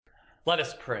Let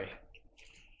us pray.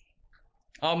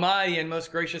 Almighty and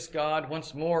most gracious God,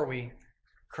 once more we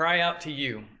cry out to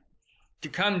you to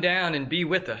come down and be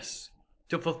with us,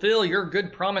 to fulfill your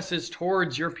good promises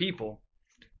towards your people,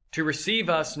 to receive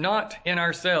us not in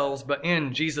ourselves, but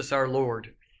in Jesus our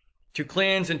Lord, to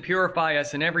cleanse and purify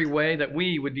us in every way that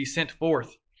we would be sent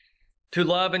forth, to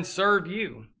love and serve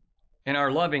you in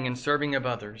our loving and serving of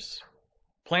others.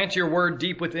 Plant your word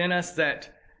deep within us that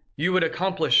you would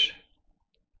accomplish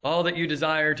all that you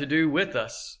desire to do with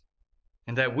us,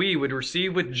 and that we would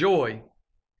receive with joy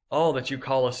all that you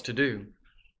call us to do.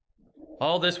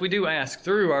 All this we do ask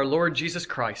through our Lord Jesus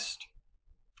Christ.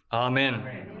 Amen.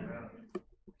 Amen.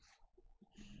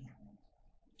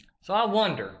 So I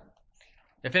wonder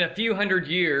if in a few hundred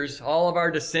years, all of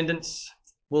our descendants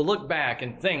will look back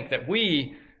and think that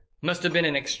we must have been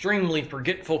an extremely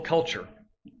forgetful culture.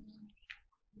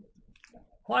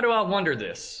 Why do I wonder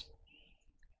this?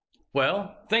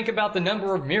 Well, think about the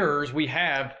number of mirrors we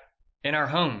have in our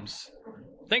homes.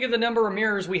 Think of the number of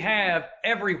mirrors we have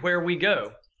everywhere we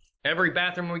go. Every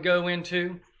bathroom we go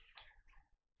into,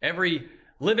 every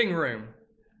living room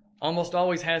almost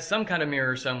always has some kind of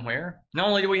mirror somewhere. Not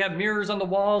only do we have mirrors on the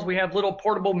walls, we have little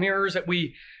portable mirrors that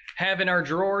we have in our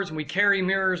drawers, and we carry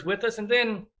mirrors with us, and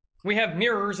then we have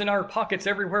mirrors in our pockets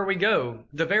everywhere we go.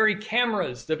 The very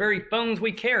cameras, the very phones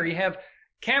we carry have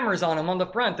cameras on them on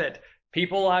the front that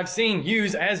people I've seen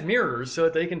use as mirrors so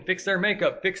that they can fix their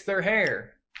makeup, fix their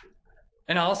hair,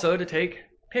 and also to take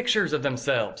pictures of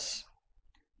themselves.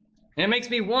 And it makes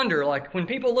me wonder, like, when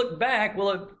people look back, will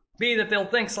it be that they'll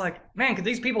think, like, man, could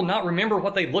these people not remember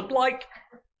what they looked like?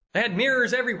 They had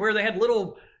mirrors everywhere. They had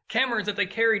little cameras that they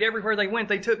carried everywhere they went.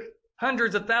 They took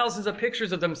hundreds of thousands of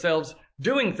pictures of themselves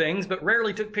doing things, but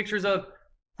rarely took pictures of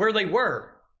where they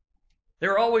were. They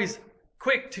were always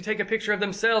quick to take a picture of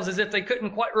themselves as if they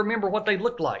couldn't quite remember what they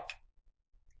looked like.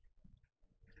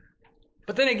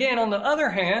 But then again, on the other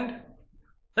hand,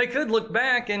 they could look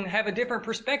back and have a different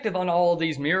perspective on all of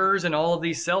these mirrors and all of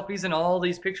these selfies and all of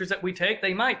these pictures that we take.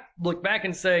 They might look back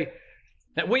and say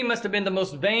that we must have been the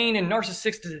most vain and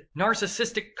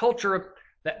narcissistic culture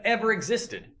that ever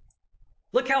existed.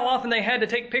 Look how often they had to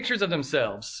take pictures of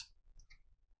themselves.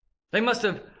 They must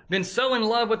have been so in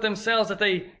love with themselves that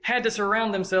they had to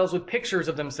surround themselves with pictures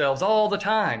of themselves all the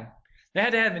time. They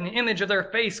had to have an image of their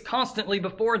face constantly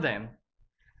before them.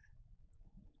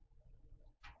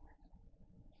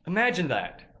 Imagine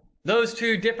that. Those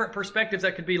two different perspectives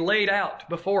that could be laid out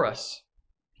before us.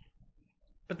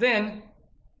 But then,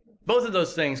 both of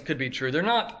those things could be true. They're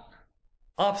not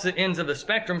opposite ends of the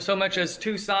spectrum so much as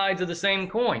two sides of the same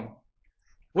coin.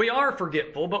 We are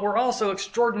forgetful, but we're also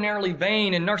extraordinarily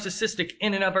vain and narcissistic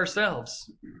in and of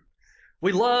ourselves.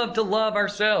 We love to love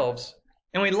ourselves,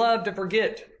 and we love to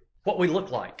forget what we look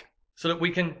like so that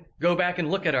we can go back and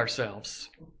look at ourselves.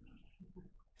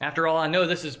 After all, I know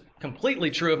this is completely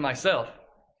true of myself.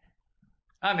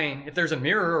 I mean, if there's a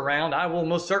mirror around, I will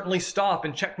most certainly stop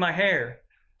and check my hair.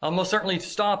 I'll most certainly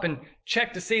stop and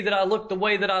check to see that I look the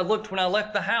way that I looked when I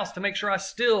left the house to make sure I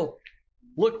still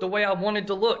look the way I wanted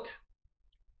to look.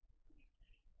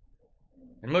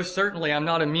 And most certainly, I'm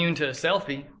not immune to a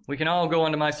selfie. We can all go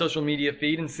onto my social media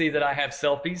feed and see that I have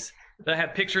selfies, that I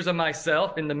have pictures of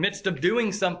myself in the midst of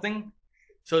doing something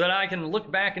so that I can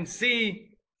look back and see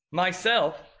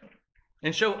myself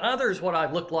and show others what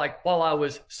I looked like while I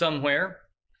was somewhere,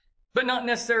 but not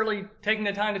necessarily taking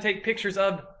the time to take pictures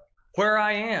of where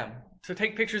I am, to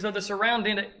take pictures of the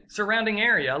surrounding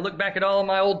area. I look back at all of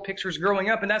my old pictures growing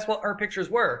up, and that's what our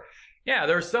pictures were. Yeah,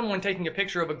 there was someone taking a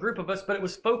picture of a group of us, but it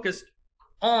was focused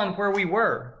on where we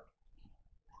were,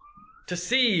 to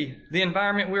see the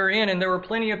environment we were in, and there were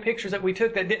plenty of pictures that we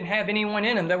took that didn't have anyone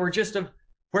in them, that were just of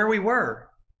where we were.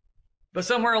 But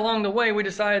somewhere along the way, we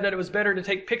decided that it was better to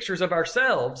take pictures of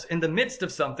ourselves in the midst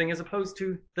of something as opposed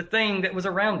to the thing that was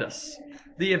around us,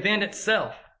 the event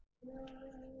itself.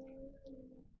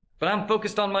 But I'm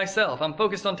focused on myself. I'm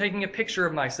focused on taking a picture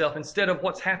of myself instead of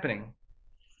what's happening.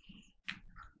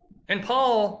 And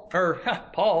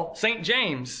St.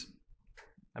 James,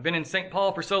 I've been in St.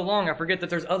 Paul for so long, I forget that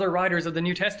there's other writers of the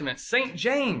New Testament. St.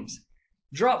 James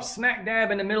drops smack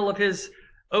dab in the middle of his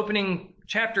opening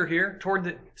chapter here, toward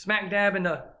the smack dab in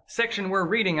the section we're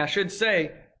reading, I should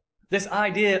say, this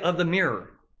idea of the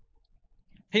mirror.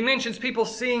 He mentions people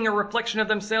seeing a reflection of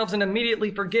themselves and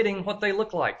immediately forgetting what they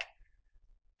look like,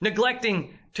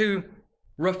 neglecting to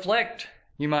reflect,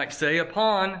 you might say,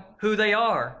 upon who they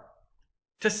are,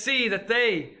 to see that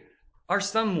they are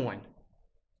someone.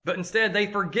 But instead, they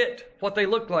forget what they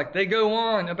look like. They go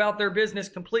on about their business,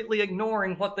 completely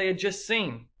ignoring what they had just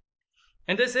seen.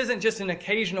 And this isn't just an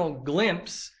occasional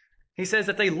glimpse. He says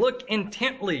that they look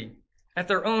intently at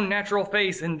their own natural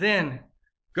face and then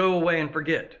go away and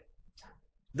forget.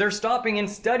 They're stopping and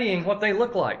studying what they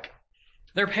look like.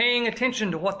 They're paying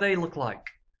attention to what they look like.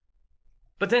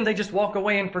 But then they just walk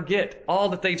away and forget all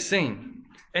that they've seen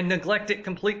and neglect it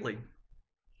completely.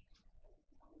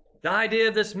 The idea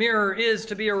of this mirror is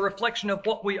to be a reflection of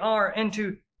what we are and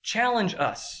to challenge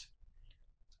us.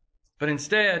 But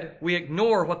instead, we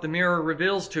ignore what the mirror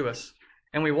reveals to us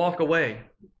and we walk away.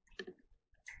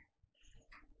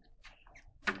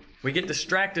 We get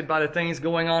distracted by the things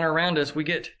going on around us. We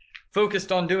get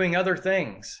focused on doing other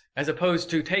things as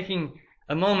opposed to taking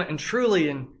a moment and truly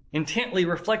and intently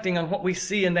reflecting on what we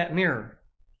see in that mirror.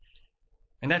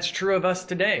 And that's true of us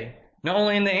today. Not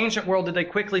only in the ancient world did they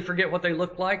quickly forget what they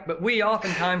looked like, but we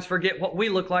oftentimes forget what we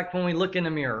look like when we look in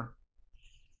a mirror.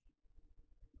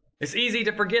 It's easy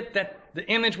to forget that the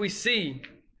image we see,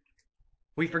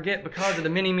 we forget because of the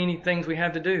many, many things we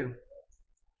have to do.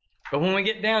 But when we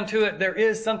get down to it, there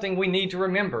is something we need to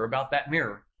remember about that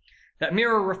mirror. That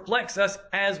mirror reflects us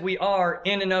as we are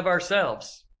in and of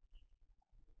ourselves.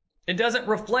 It doesn't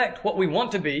reflect what we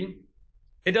want to be.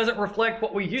 It doesn't reflect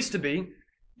what we used to be.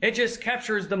 It just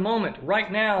captures the moment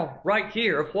right now, right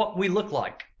here, of what we look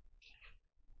like.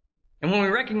 And when we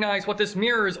recognize what this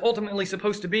mirror is ultimately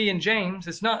supposed to be in James,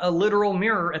 it's not a literal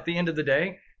mirror at the end of the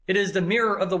day. It is the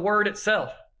mirror of the Word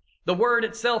itself. The Word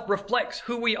itself reflects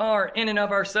who we are in and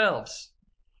of ourselves.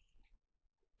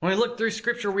 When we look through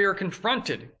Scripture, we are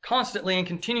confronted constantly and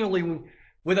continually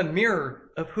with a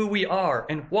mirror of who we are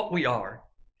and what we are.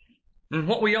 And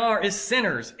what we are is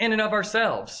sinners in and of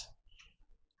ourselves.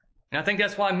 And I think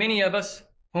that's why many of us,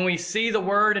 when we see the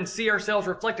Word and see ourselves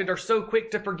reflected, are so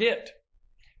quick to forget.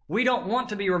 We don't want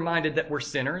to be reminded that we're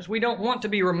sinners. We don't want to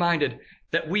be reminded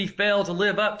that we fail to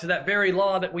live up to that very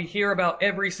law that we hear about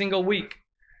every single week.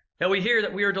 That we hear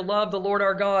that we are to love the Lord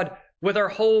our God with our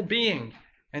whole being,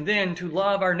 and then to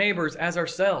love our neighbors as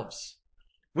ourselves.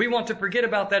 We want to forget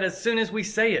about that as soon as we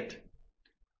say it.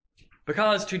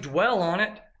 Because to dwell on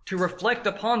it, to reflect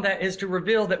upon that, is to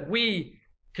reveal that we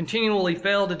continually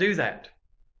fail to do that.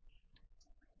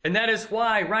 And that is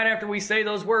why right after we say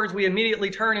those words, we immediately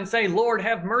turn and say, Lord,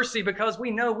 have mercy, because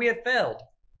we know we have failed.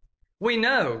 We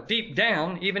know deep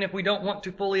down, even if we don't want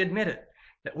to fully admit it,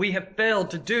 that we have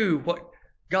failed to do what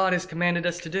God has commanded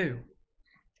us to do.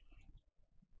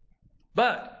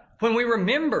 But when we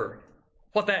remember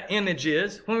what that image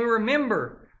is, when we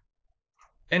remember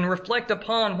and reflect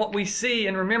upon what we see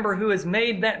and remember who has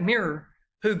made that mirror,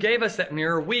 who gave us that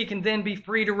mirror, we can then be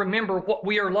free to remember what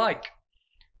we are like.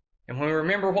 And when we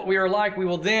remember what we are like, we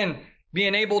will then be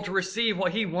enabled to receive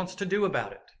what He wants to do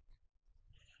about it.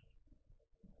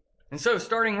 And so,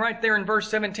 starting right there in verse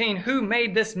 17, who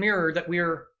made this mirror that we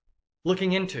are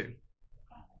looking into?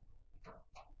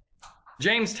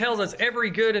 James tells us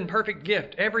every good and perfect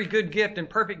gift, every good gift and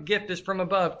perfect gift is from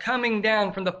above, coming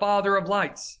down from the Father of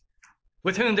lights,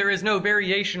 with whom there is no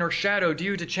variation or shadow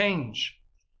due to change.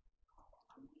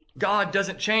 God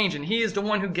doesn't change, and He is the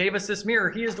one who gave us this mirror.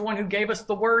 He is the one who gave us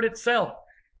the Word itself,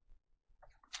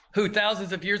 who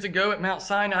thousands of years ago at Mount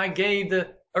Sinai gave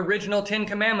the original 10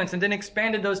 Commandments and then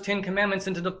expanded those 10 Commandments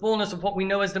into the fullness of what we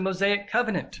know as the Mosaic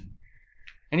Covenant.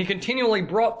 And He continually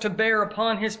brought to bear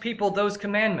upon His people those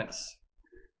commandments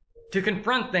to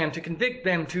confront them, to convict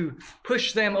them, to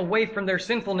push them away from their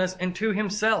sinfulness and to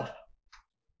Himself.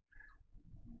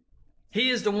 He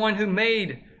is the one who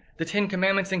made the 10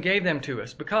 Commandments and gave them to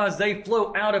us because they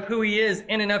flow out of who He is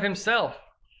in and of Himself.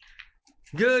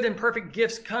 Good and perfect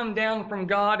gifts come down from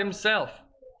God Himself,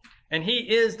 and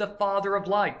He is the Father of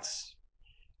lights.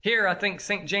 Here I think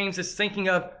St. James is thinking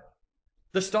of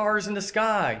the stars in the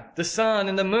sky, the sun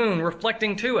and the moon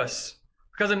reflecting to us,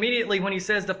 because immediately when he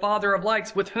says the Father of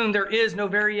lights, with whom there is no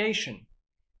variation,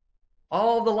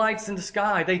 all the lights in the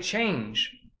sky, they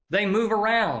change, they move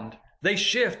around, they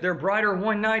shift. They're brighter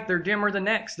one night, they're dimmer the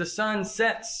next. The sun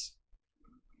sets.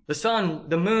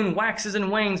 The moon waxes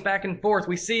and wanes back and forth.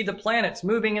 We see the planets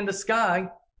moving in the sky.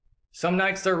 Some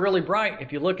nights they're really bright.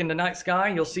 If you look in the night sky,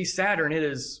 you'll see Saturn. It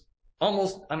is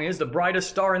it's the brightest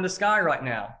star in the sky right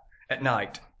now at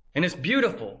night. And it's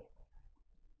beautiful.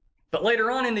 But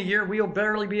later on in the year, we'll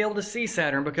barely be able to see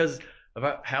Saturn because of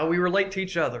how we relate to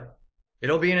each other.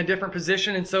 It'll be in a different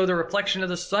position, and so the reflection of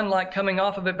the sunlight coming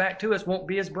off of it back to us won't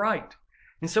be as bright.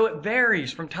 And so it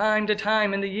varies from time to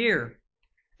time in the year.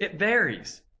 It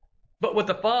varies. But with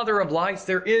the Father of lights,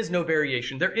 there is no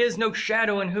variation. There is no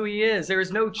shadow in who He is. There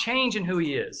is no change in who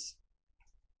He is.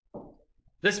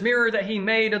 This mirror that He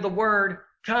made of the Word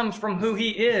comes from who He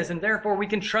is, and therefore we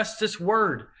can trust this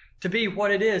Word to be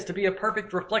what it is, to be a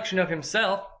perfect reflection of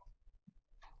Himself,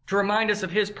 to remind us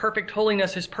of His perfect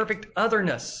holiness, His perfect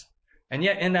otherness, And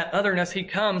yet in that otherness, he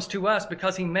comes to us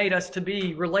because he made us to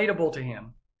be relatable to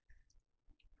him.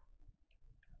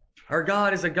 Our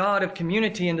God is a God of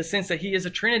community in the sense that he is a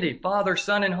Trinity, Father,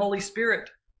 Son, and Holy Spirit.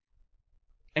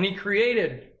 And he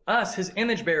created us, his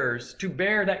image bearers, to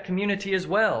bear that community as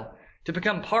well, to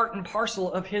become part and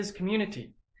parcel of his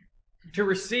community, to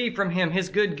receive from him his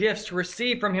good gifts, to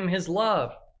receive from him his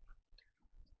love.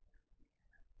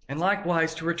 And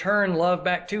likewise, to return love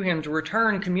back to him, to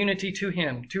return community to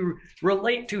him, to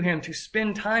relate to him, to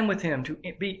spend time with him, to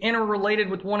be interrelated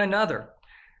with one another.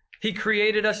 He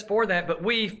created us for that, but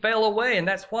we fell away. And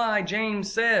that's why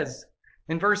James says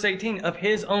in verse 18, of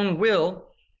his own will,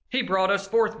 he brought us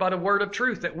forth by the word of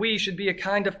truth, that we should be a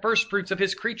kind of first fruits of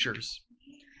his creatures.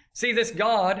 See, this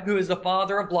God, who is the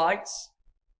Father of lights,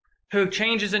 who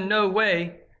changes in no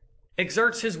way,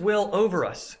 exerts his will over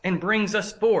us and brings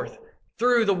us forth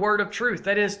through the word of truth,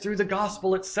 that is, through the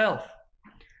gospel itself.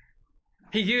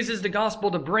 He uses the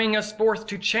gospel to bring us forth,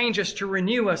 to change us, to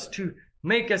renew us, to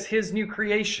make us his new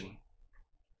creation.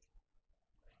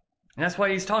 And that's why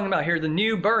he's talking about here, the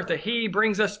new birth, that he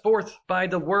brings us forth by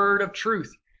the word of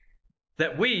truth,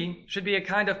 that we should be a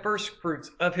kind of first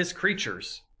fruits of his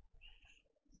creatures.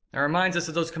 That reminds us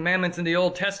of those commandments in the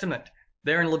Old Testament,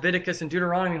 there in Leviticus and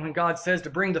Deuteronomy, when God says to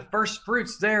bring the first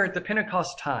fruits there at the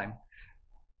Pentecost time,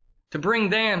 to bring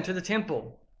them to the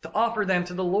temple, to offer them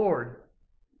to the Lord,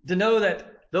 to know that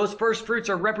those first fruits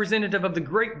are representative of the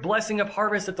great blessing of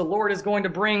harvest that the Lord is going to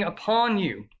bring upon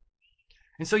you.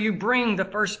 And so you bring the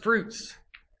first fruits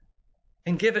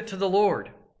and give it to the Lord.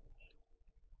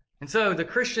 And so the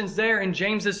Christians there in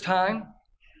James's time,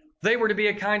 they were to be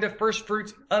a kind of first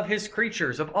fruits of his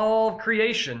creatures, of all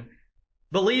creation.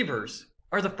 Believers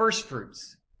are the first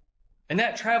fruits. And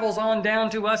that travels on down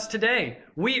to us today.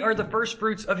 We are the first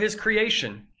fruits of his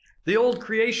creation. The old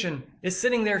creation is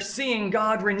sitting there seeing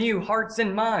God renew hearts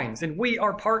and minds, and we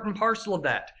are part and parcel of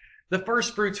that. The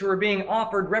first fruits who are being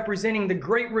offered representing the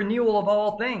great renewal of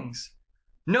all things.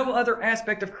 No other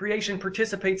aspect of creation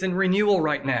participates in renewal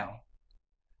right now.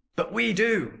 But we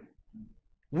do.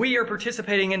 We are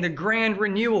participating in the grand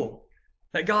renewal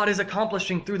that God is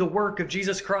accomplishing through the work of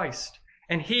Jesus Christ.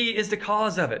 And he is the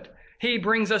cause of it. He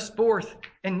brings us forth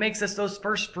and makes us those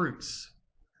first fruits.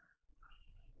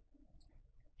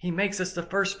 He makes us the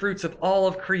first fruits of all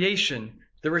of creation,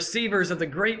 the receivers of the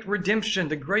great redemption,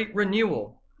 the great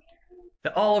renewal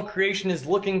that all of creation is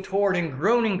looking toward and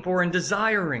groaning for and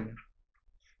desiring.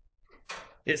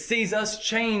 It sees us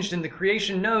changed, and the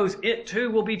creation knows it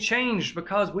too will be changed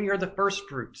because we are the first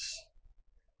fruits.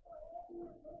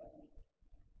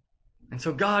 And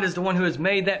so God is the one who has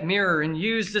made that mirror and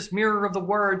used this mirror of the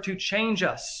word to change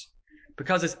us,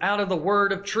 because it's out of the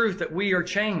word of truth that we are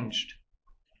changed.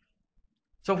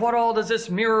 So what all does this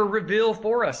mirror reveal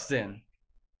for us then?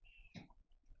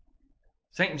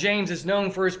 St. James is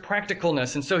known for his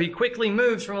practicalness, and so he quickly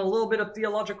moves from a little bit of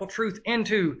theological truth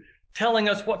into telling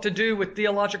us what to do with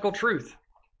theological truth.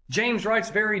 James writes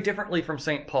very differently from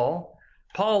St. Paul.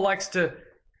 Paul likes to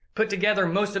put together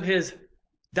most of his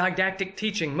didactic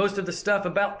teaching. Most of the stuff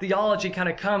about theology kind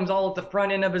of comes all at the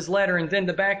front end of his letter, and then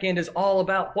the back end is all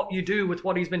about what you do with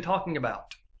what he's been talking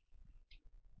about.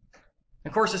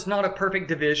 Of course, it's not a perfect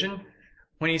division.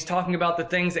 When he's talking about the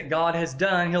things that God has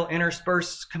done, he'll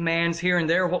intersperse commands here and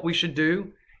there, what we should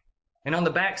do. And on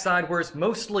the backside, where it's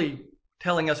mostly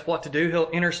telling us what to do, he'll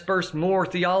intersperse more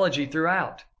theology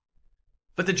throughout.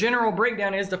 But the general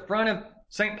breakdown is the front of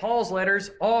St. Paul's letters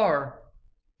are,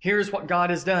 here's what God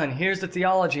has done, here's the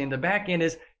theology, and the back end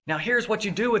is, now here's what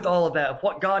you do with all of that, of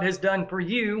what God has done for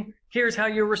you, here's how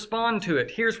you respond to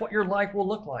it, here's what your life will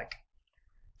look like.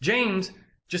 James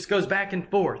just goes back and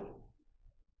forth.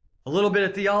 A little bit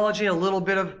of theology, a little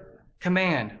bit of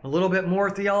command, a little bit more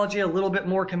theology, a little bit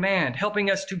more command, helping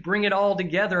us to bring it all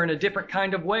together in a different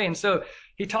kind of way. And so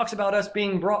he talks about us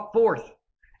being brought forth,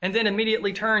 and then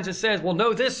immediately turns and says, well,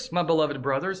 know this, my beloved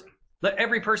brothers, let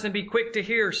every person be quick to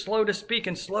hear, slow to speak,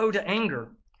 and slow to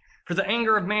anger. For the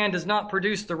anger of man does not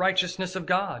produce the righteousness of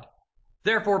God.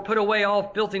 Therefore put away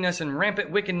all filthiness and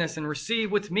rampant wickedness, and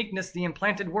receive with meekness the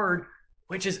implanted word,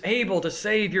 which is able to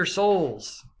save your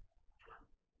souls.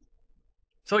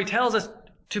 So he tells us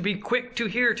to be quick to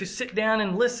hear, to sit down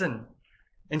and listen,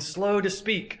 and slow to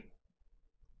speak.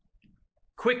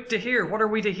 Quick to hear. What are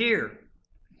we to hear?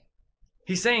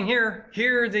 He's saying here,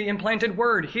 hear the implanted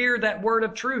word, hear that word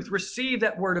of truth, receive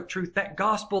that word of truth, that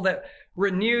gospel that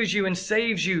renews you and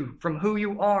saves you from who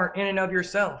you are in and of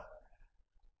yourself.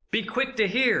 Be quick to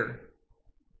hear,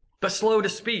 but slow to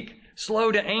speak,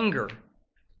 slow to anger.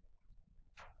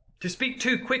 To speak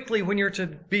too quickly when you're to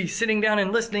be sitting down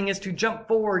and listening is to jump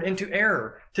forward into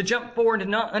error, to jump forward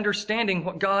into not understanding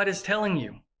what God is telling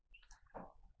you.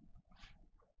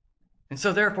 And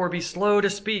so therefore be slow to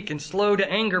speak and slow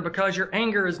to anger, because your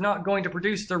anger is not going to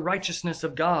produce the righteousness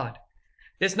of God.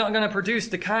 It's not going to produce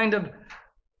the kind of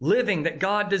living that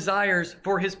God desires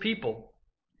for his people.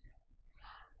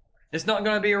 It's not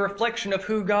going to be a reflection of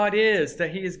who God is,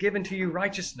 that he has given to you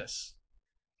righteousness.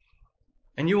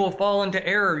 And you will fall into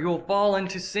error. You will fall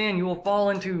into sin. You will fall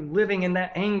into living in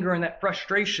that anger and that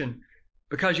frustration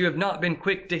because you have not been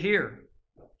quick to hear.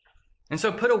 And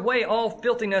so put away all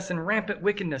filthiness and rampant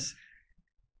wickedness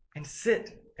and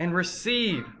sit and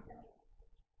receive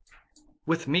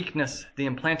with meekness the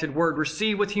implanted word.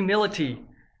 Receive with humility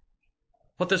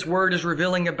what this word is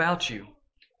revealing about you.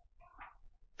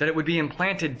 That it would be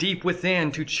implanted deep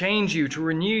within to change you, to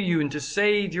renew you, and to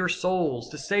save your souls,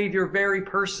 to save your very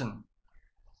person.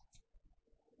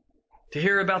 To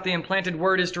hear about the implanted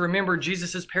word is to remember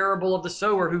Jesus' parable of the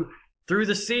sower who threw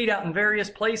the seed out in various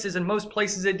places, and most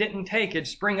places it didn't take. It'd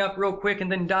spring up real quick and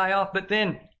then die off. But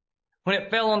then when it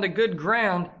fell onto good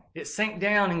ground, it sank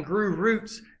down and grew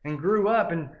roots and grew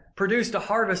up and produced a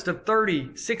harvest of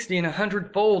 30, 60, and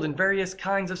 100-fold in various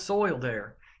kinds of soil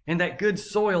there, in that good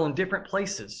soil in different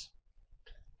places.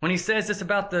 When he says this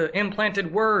about the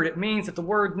implanted word, it means that the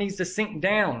word needs to sink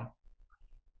down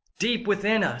deep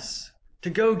within us, to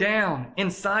go down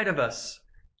inside of us,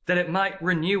 that it might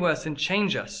renew us and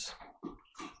change us.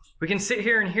 We can sit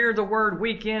here and hear the word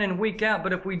week in and week out,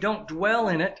 but if we don't dwell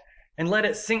in it and let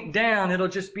it sink down, it'll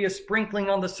just be a sprinkling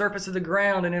on the surface of the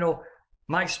ground, and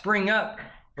might spring up,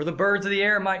 or the birds of the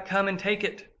air might come and take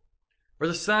it, or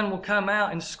the sun will come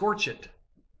out and scorch it.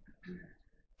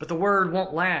 But the word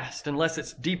won't last unless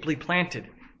it's deeply planted,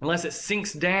 unless it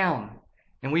sinks down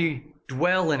and we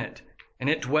dwell in it. And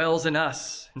it dwells in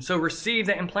us. And so receive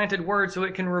that implanted word so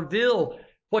it can reveal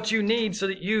what you need so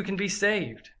that you can be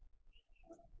saved.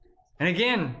 And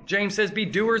again, James says, be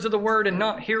doers of the word and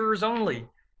not hearers only.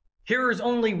 Hearers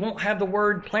only won't have the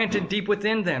word planted deep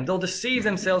within them. They'll deceive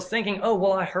themselves thinking, oh,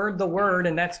 well, I heard the word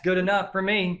and that's good enough for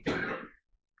me.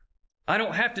 I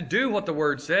don't have to do what the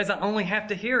word says. I only have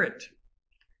to hear it.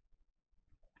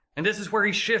 And this is where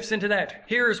he shifts into that.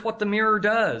 Here's what the mirror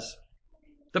does.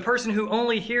 The person who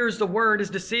only hears the word is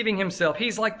deceiving himself.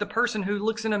 He's like the person who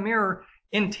looks in a mirror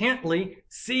intently,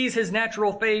 sees his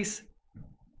natural face,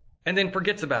 and then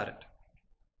forgets about it.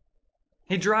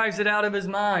 He drives it out of his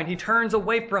mind. He turns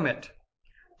away from it.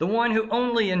 The one who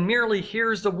only and merely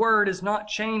hears the word is not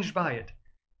changed by it.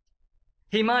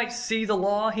 He might see the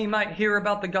law. He might hear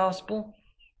about the gospel.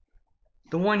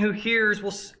 The one who hears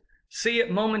will see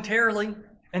it momentarily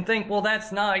and think, well,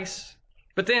 that's nice.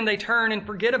 But then they turn and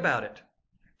forget about it.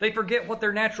 They forget what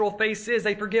their natural face is.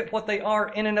 They forget what they are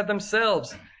in and of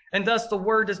themselves. And thus the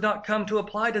word does not come to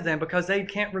apply to them because they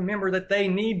can't remember that they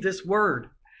need this word.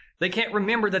 They can't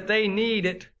remember that they need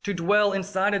it to dwell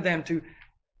inside of them, to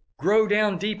grow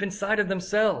down deep inside of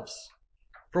themselves.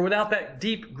 For without that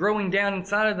deep growing down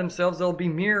inside of themselves, they'll be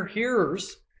mere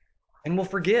hearers and will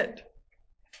forget.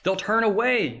 They'll turn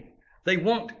away. They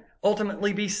won't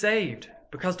ultimately be saved,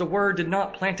 because the word did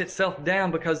not plant itself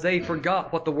down because they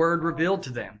forgot what the word revealed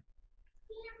to them.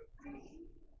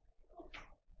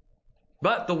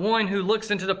 But the one who looks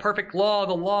into the perfect law,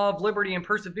 the law of liberty, and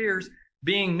perseveres,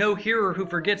 being no hearer who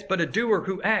forgets, but a doer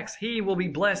who acts, he will be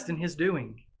blessed in his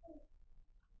doing.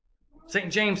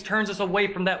 St. James turns us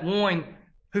away from that one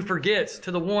who forgets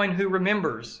to the one who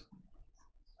remembers.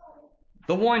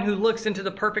 The one who looks into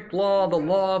the perfect law, the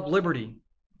law of liberty.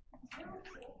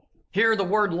 Here, the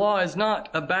word law is not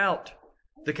about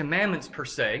the commandments per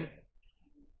se.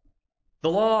 The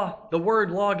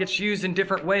word law gets used in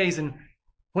different ways. And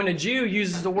when a Jew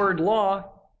uses the word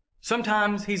law,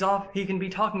 sometimes he can be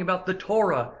talking about the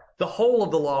Torah, the whole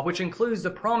of the law, which includes the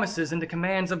promises and the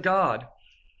commands of God.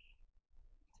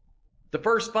 The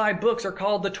first 5 books are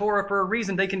called the Torah for a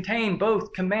reason. They contain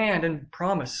both command and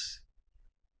promise.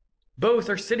 Both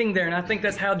are sitting there, and I think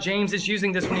that's how James is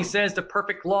using this when he says the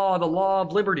perfect law, the law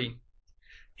of liberty.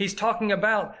 He's talking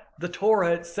about the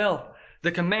Torah itself,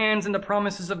 the commands and the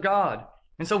promises of God.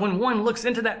 And so when one looks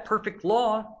into that perfect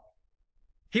law,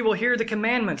 he will hear the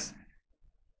commandments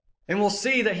and will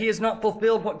see that he has not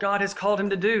fulfilled what God has called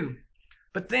him to do.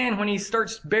 But then when he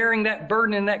starts bearing that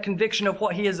burden and that conviction of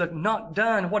what he has not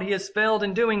done, what he has failed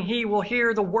in doing, he will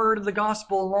hear the word of the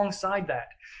gospel alongside that.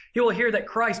 He will hear that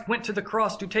Christ went to the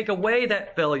cross to take away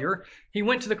that failure. He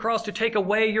went to the cross to take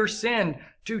away your sin,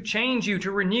 to change you,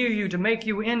 to renew you, to make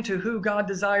you into who God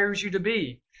desires you to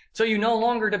be. So you no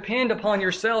longer depend upon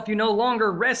yourself. You no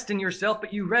longer rest in yourself,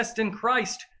 but you rest in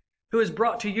Christ, who has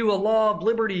brought to you a law of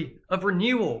liberty, of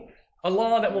renewal, a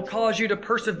law that will cause you to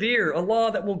persevere, a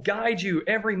law that will guide you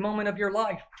every moment of your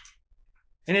life.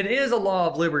 And it is a law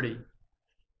of liberty.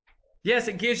 Yes,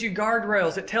 it gives you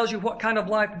guardrails. It tells you what kind of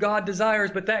life God desires,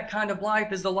 but that kind of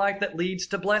life is the life that leads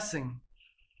to blessing.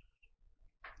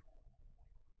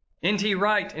 N.T.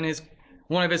 Wright, in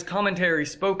one of his commentaries,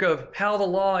 spoke of how the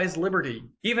law is liberty,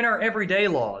 even our everyday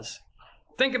laws.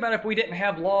 Think about if we didn't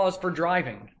have laws for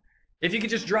driving. If you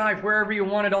could just drive wherever you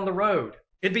wanted on the road,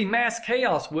 it'd be mass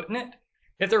chaos, wouldn't it?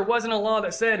 If there wasn't a law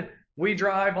that said we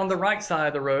drive on the right side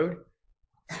of the road,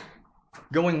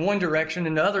 going one direction,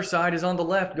 and the other side is on the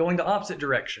left, going the opposite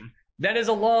direction. That is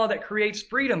a law that creates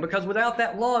freedom, because without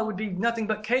that law, it would be nothing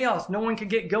but chaos. No one could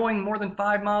get going more than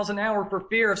 5 miles an hour for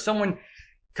fear of someone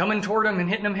coming toward them and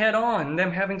hitting them head on, and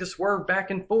them having to swerve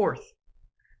back and forth.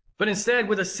 But instead,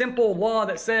 with a simple law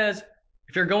that says,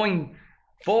 if you're going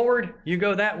forward, you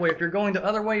go that way. If you're going the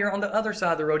other way, you're on the other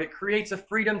side of the road. It creates a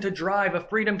freedom to drive, a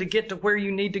freedom to get to where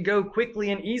you need to go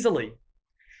quickly and easily.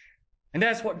 And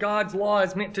that's what God's law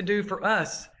is meant to do for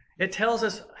us. It tells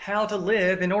us how to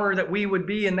live in order that we would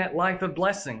be in that life of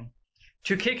blessing.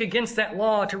 To kick against that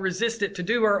law, to resist it, to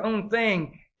do our own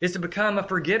thing, is to become a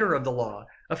forgetter of the law,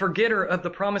 a forgetter of the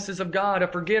promises of God, a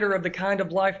forgetter of the kind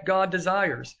of life God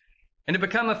desires. And to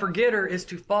become a forgetter is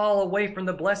to fall away from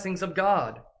the blessings of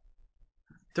God,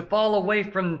 to fall away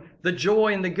from the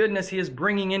joy and the goodness He is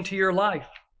bringing into your life.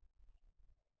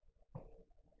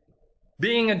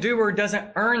 Being a doer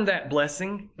doesn't earn that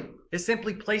blessing. It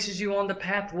simply places you on the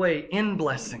pathway in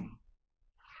blessing.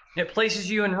 It places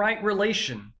you in right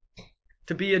relation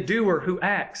to be a doer who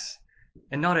acts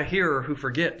and not a hearer who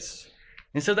forgets.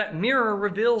 And so that mirror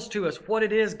reveals to us what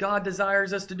it is God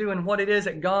desires us to do and what it is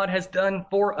that God has done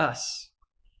for us.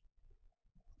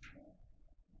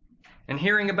 And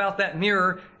hearing about that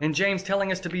mirror and James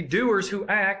telling us to be doers who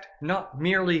act, not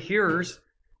merely hearers,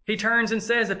 he turns and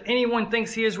says, if anyone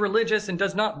thinks he is religious and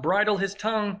does not bridle his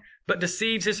tongue, but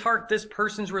deceives his heart, this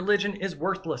person's religion is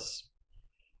worthless.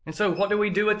 And so what do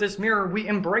we do with this mirror? We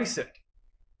embrace it.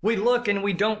 We look and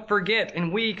we don't forget,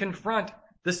 and we confront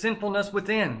the sinfulness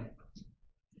within.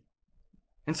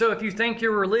 And so if you think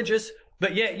you're religious,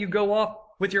 but yet you go off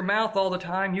with your mouth all the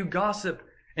time, you gossip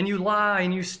and you lie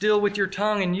and you steal with your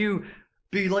tongue and you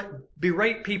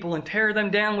berate people and tear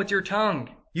them down with your tongue.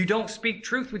 You don't speak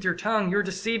truth with your tongue. You're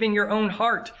deceiving your own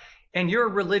heart, and your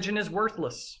religion is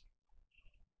worthless.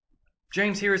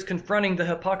 James here is confronting the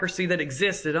hypocrisy that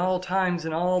exists at all times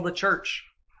in all the church.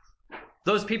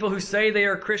 Those people who say they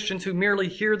are Christians, who merely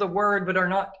hear the word but are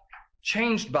not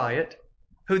changed by it,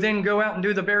 who then go out and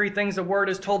do the very things the word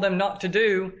has told them not to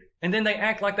do, and then they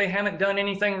act like they haven't done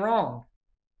anything wrong.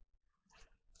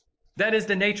 That is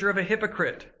the nature of a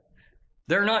hypocrite.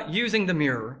 They're not using the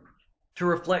mirror to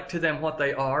reflect to them what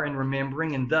they are and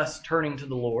remembering and thus turning to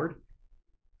the Lord.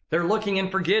 They're looking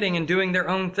and forgetting and doing their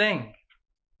own thing.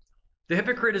 The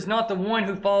hypocrite is not the one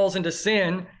who falls into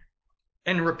sin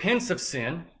and repents of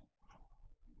sin,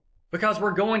 because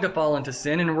we're going to fall into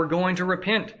sin and we're going to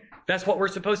repent. That's what we're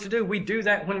supposed to do. We do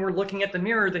that when we're looking at the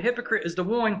mirror. The hypocrite is the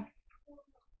one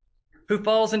who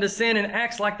falls into sin and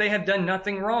acts like they have done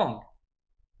nothing wrong,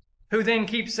 who then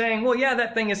keeps saying, well, yeah,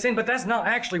 that thing is sin, but that's not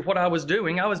actually what I was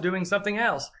doing. I was doing something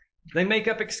else. They make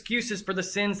up excuses for the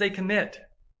sins they commit.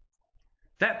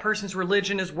 That person's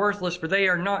religion is worthless, for they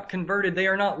are not converted. They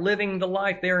are not living the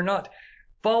life. They are not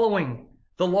following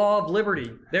the law of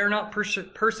liberty. They are not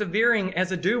persevering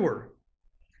as a doer.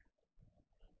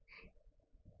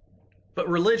 But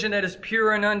religion that is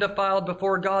pure and undefiled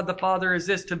before God the Father is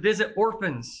this: to visit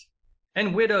orphans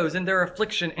and widows in their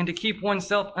affliction, and to keep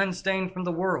oneself unstained from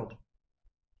the world.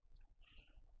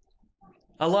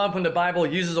 I love when the Bible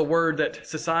uses a word that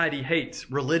society hates: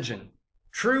 religion.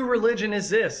 True religion is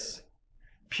this.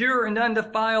 Pure and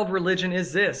undefiled religion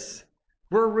is this.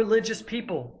 We're religious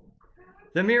people.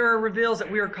 The mirror reveals that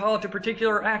we are called to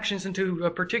particular actions and to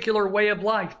a particular way of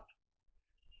life.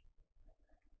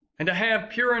 And to have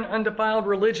pure and undefiled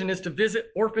religion is to visit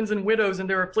orphans and widows in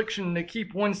their affliction and to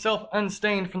keep oneself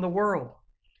unstained from the world.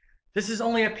 This is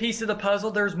only a piece of the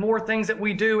puzzle. There's more things that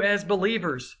we do as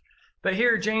believers. But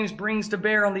here James brings to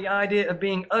bear on the idea of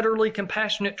being utterly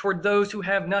compassionate toward those who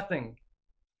have nothing.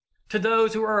 To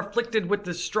those who are afflicted with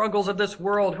the struggles of this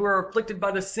world, who are afflicted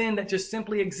by the sin that just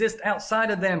simply exists outside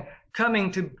of them,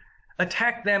 coming to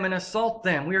attack them and assault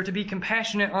them. We are to be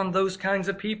compassionate on those kinds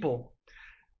of people,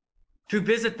 to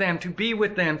visit them, to be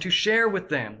with them, to share with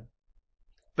them,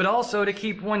 but also to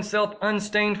keep oneself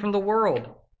unstained from the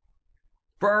world.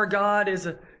 For our God is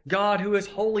a God who is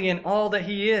holy in all that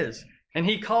He is, and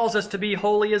He calls us to be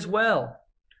holy as well.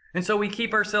 And so we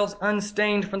keep ourselves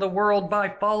unstained from the world by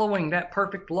following that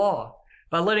perfect law,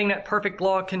 by letting that perfect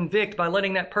law convict, by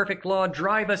letting that perfect law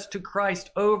drive us to Christ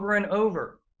over and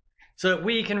over, so that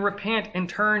we can repent and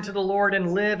turn to the Lord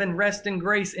and live and rest in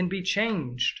grace and be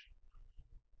changed.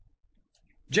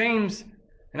 James,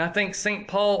 and I think St.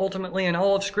 Paul ultimately, and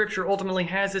all of Scripture ultimately,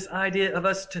 has this idea of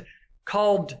us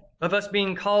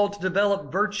being called to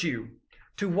develop virtue,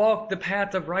 to walk the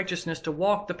path of righteousness, to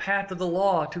walk the path of the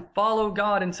law, to follow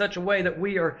God in such a way that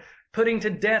we are putting to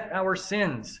death our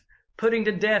sins, putting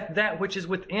to death that which is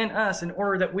within us in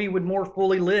order that we would more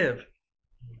fully live.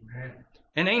 Amen.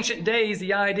 In ancient days,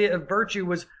 the idea of virtue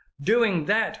was doing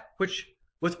that which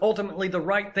was ultimately the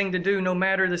right thing to do no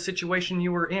matter the situation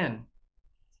you were in.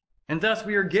 And thus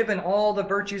we are given all the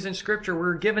virtues in Scripture.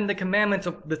 We're given the commandments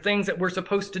of the things that we're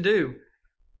supposed to do.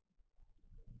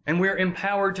 And we're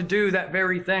empowered to do that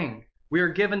very thing. We are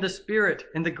given the Spirit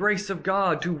and the grace of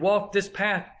God to walk this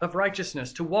path of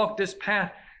righteousness, to walk this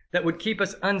path that would keep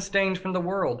us unstained from the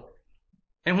world.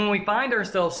 And when we find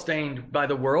ourselves stained by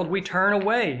the world, we turn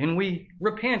away and we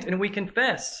repent and we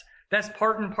confess. That's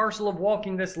part and parcel of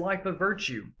walking this life of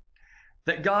virtue.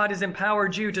 That God has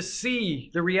empowered you to see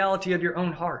the reality of your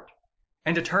own heart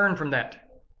and to turn from that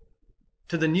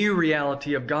to the new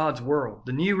reality of God's world,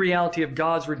 the new reality of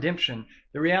God's redemption,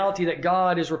 the reality that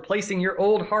God is replacing your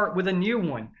old heart with a new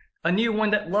one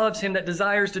that loves Him, that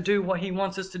desires to do what He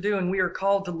wants us to do, and we are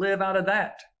called to live out of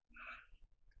that.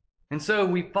 And so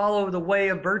we follow the way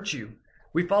of virtue.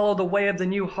 We follow the way of the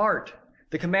new heart,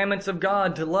 the commandments of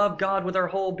God, to love God with our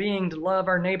whole being, to love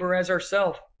our neighbor as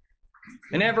ourselves.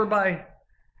 And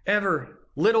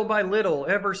little by little,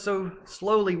 ever so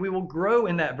slowly, we will grow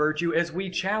in that virtue as we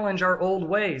challenge our old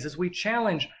ways, as we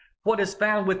challenge what is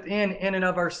found within, in and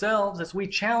of ourselves, as we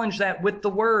challenge that with the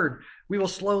Word. We will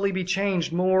slowly be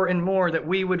changed more and more, that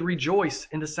we would rejoice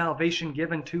in the salvation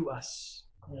given to us.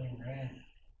 Amen.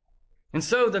 And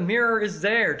so the mirror is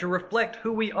there to reflect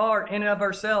who we are in and of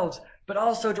ourselves, but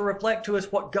also to reflect to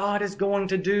us what God is going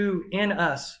to do in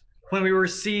us when we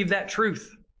receive that truth.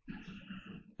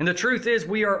 And the truth is,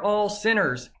 we are all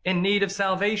sinners in need of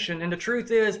salvation. And the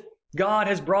truth is, God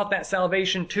has brought that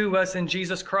salvation to us in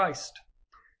Jesus Christ.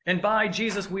 And by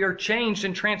Jesus, we are changed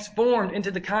and transformed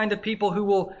into the kind of people who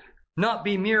will not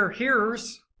be mere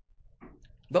hearers,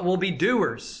 but will be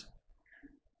doers.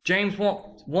 James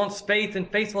wants faith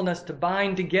and faithfulness to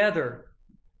bind together,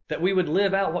 that we would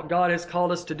live out what God has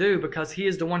called us to do, because He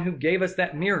is the one who gave us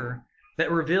that mirror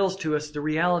that reveals to us the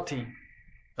reality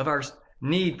of our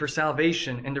need for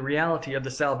salvation and the reality of the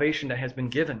salvation that has been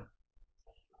given.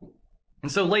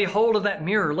 And so lay hold of that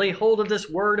mirror, lay hold of this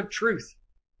word of truth,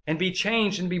 and be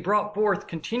changed and be brought forth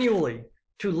continually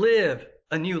to live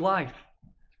a new life,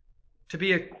 to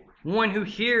be one who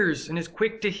hears and is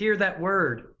quick to hear that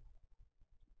word,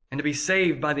 and to be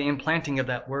saved by the implanting of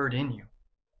that word in you.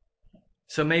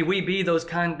 So may we be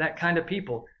that kind of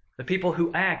people, the people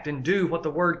who act and do what the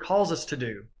word calls us to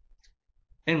do,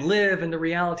 and live in the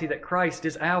reality that Christ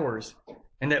is ours,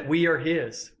 and that we are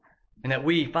His, and that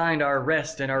we find our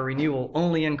rest and our renewal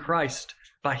only in Christ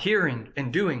by hearing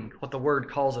and doing what the Word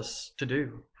calls us to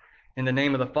do. In the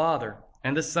name of the Father,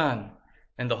 and the Son,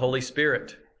 and the Holy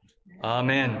Spirit.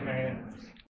 Amen. Amen.